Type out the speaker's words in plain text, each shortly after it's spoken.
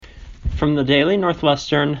From the Daily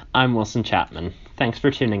Northwestern, I'm Wilson Chapman. Thanks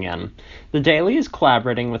for tuning in. The Daily is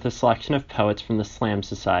collaborating with a selection of poets from the Slam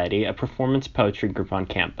Society, a performance poetry group on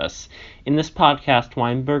campus. In this podcast,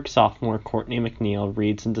 Weinberg sophomore Kourtni McNeil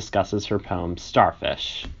reads and discusses her poem,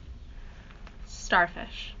 Starfish.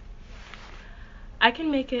 Starfish. I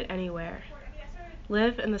can make it anywhere.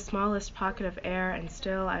 Live in the smallest pocket of air, and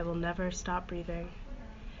still I will never stop breathing.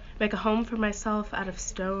 Make a home for myself out of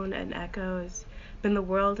stone and echoes. Bend the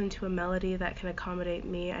world into a melody that can accommodate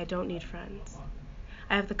me. I don't need friends.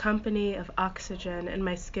 I have the company of oxygen, and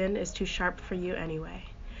my skin is too sharp for you anyway.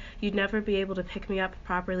 You'd never be able to pick me up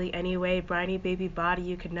properly anyway. Briny baby body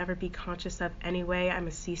you could never be conscious of anyway. I'm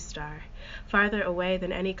a sea star, farther away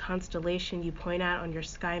than any constellation you point at on your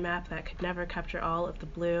sky map that could never capture all of the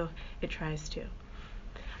blue it tries to.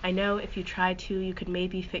 I know if you tried to, you could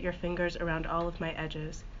maybe fit your fingers around all of my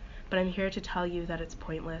edges, but I'm here to tell you that it's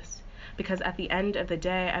pointless. Because at the end of the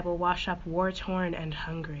day, I will wash up war-torn and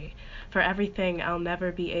hungry for everything I'll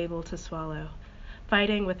never be able to swallow,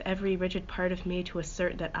 fighting with every rigid part of me to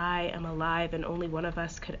assert that I am alive and only one of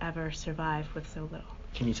us could ever survive with so little.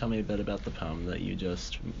 Can you tell me a bit about the poem that you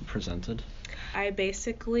just presented? I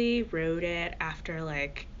basically wrote it after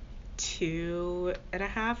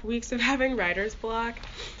 2.5 weeks of having writer's block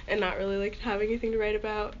and not really having anything to write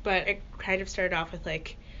about, but it kind of started off with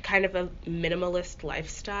kind of a minimalist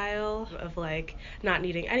lifestyle of not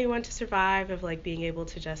needing anyone to survive, of being able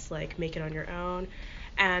to just make it on your own.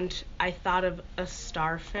 And I thought of a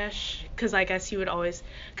starfish because I guess you would always,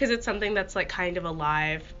 because it's something that's kind of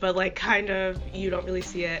alive, but kind of you don't really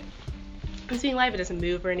see it as being alive. It doesn't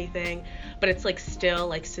move or anything, but it's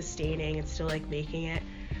still sustaining and still making it.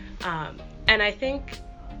 And I think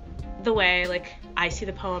the way I see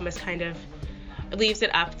the poem is kind of leaves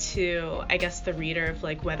it up to, I guess, the reader of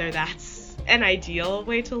whether that's an ideal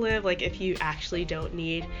way to live, if you actually don't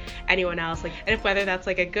need anyone else, and if whether that's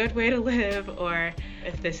a good way to live, or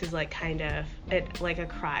if this is kind of a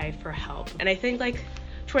cry for help. And I think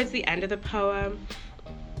towards the end of the poem,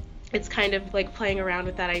 it's kind of playing around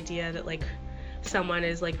with that idea that someone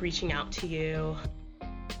is reaching out to you.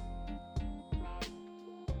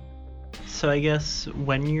 So I guess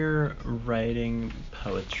when you're writing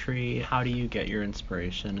poetry, how do you get your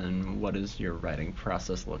inspiration, and what does your writing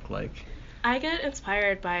process look like? I get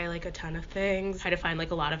inspired by a ton of things. I try to find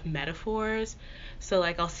a lot of metaphors. So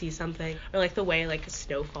I'll see something, or the way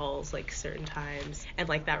snow falls certain times, and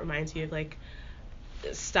that reminds me of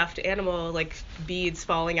stuffed animal beads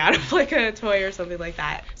falling out of a toy or something like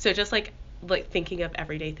that. So just thinking of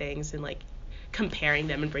everyday things and comparing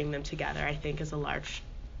them and bringing them together, I think is a large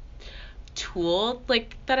tool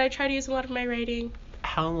that I try to use in a lot of my writing.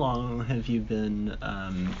 How long have you been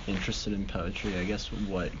interested in poetry? I guess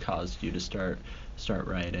what caused you to start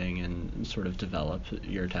writing and sort of develop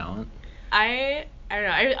your talent? I don't know.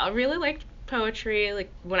 I really liked poetry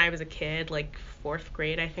when I was a kid, 4th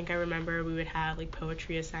grade. I think I remember we would have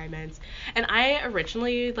poetry assignments, and I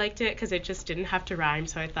originally liked it because it just didn't have to rhyme,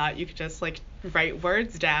 so I thought you could just write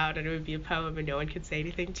words down and it would be a poem and no one could say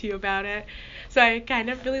anything to you about it. So I kind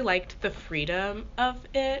of really liked the freedom of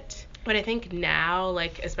it. But I think now,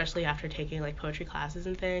 especially after taking poetry classes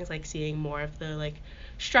and things, seeing more of the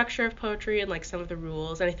structure of poetry and some of the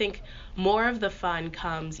rules, and I think more of the fun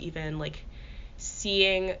comes even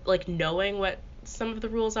seeing knowing what some of the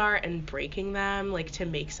rules are and breaking them to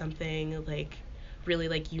make something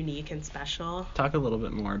really unique and special. Talk a little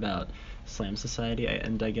bit more about Slam Society,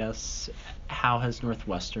 and I guess how has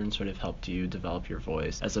Northwestern sort of helped you develop your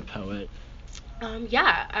voice as a poet?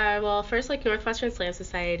 Well, first, Northwestern Slam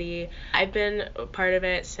Society, I've been a part of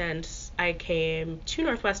it since I came to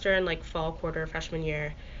Northwestern, fall quarter freshman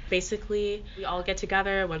year. Basically, we all get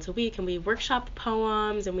together once a week and we workshop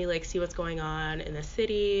poems, and we see what's going on in the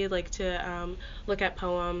city, to look at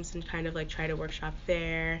poems and kind of try to workshop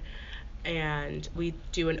there. And we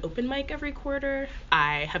do an open mic every quarter.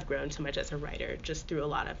 I have grown so much as a writer just through a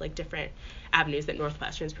lot of different avenues that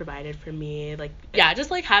Northwestern's provided for me.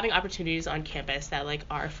 Just having opportunities on campus that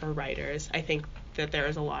are for writers. I think that there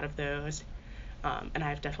is a lot of those, and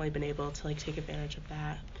I've definitely been able to take advantage of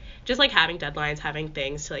that. Just having deadlines, having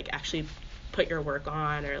things to actually put your work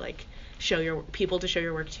on, or show your people to show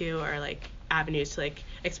your work to, or avenues to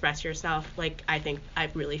express yourself. I think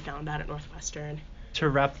I've really found that at Northwestern. To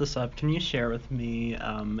wrap this up, can you share with me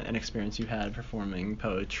an experience you had performing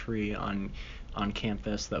poetry on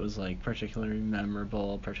campus that was particularly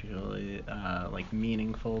memorable, particularly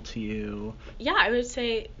meaningful to you? Yeah, I would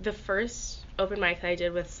say the first open mic that I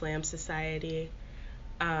did with Slam Society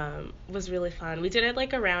was really fun. We did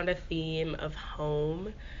it around a theme of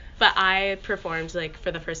home, but I performed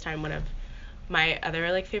for the first time one of my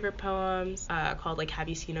other like favorite poems called like Have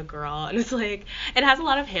You Seen a Girl, and it's like it has a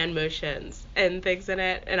lot of hand motions and things in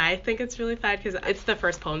it, and I think it's really fun because it's the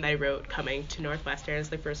first poem that I wrote coming to Northwestern. It's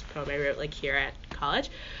the first poem I wrote like here at college.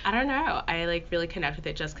 I don't know, I like really connect with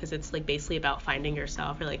it just because it's like basically about finding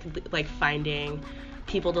yourself, or like finding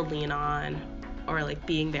people to lean on, or like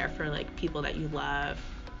being there for like people that you love,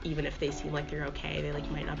 even if they seem like they're okay, they like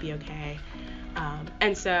might not be okay.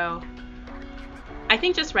 And so I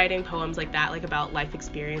think just writing poems like that, like about life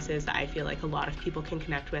experiences that I feel like a lot of people can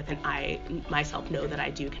connect with, and I myself know that I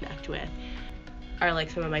do connect with, are like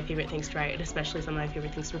some of my favorite things to write, and especially some of my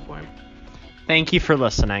favorite things to perform. Thank you for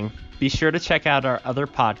listening. Be sure to check out our other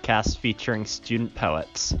podcasts featuring student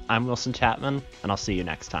poets. I'm Wilson Chapman, and I'll see you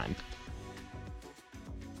next time.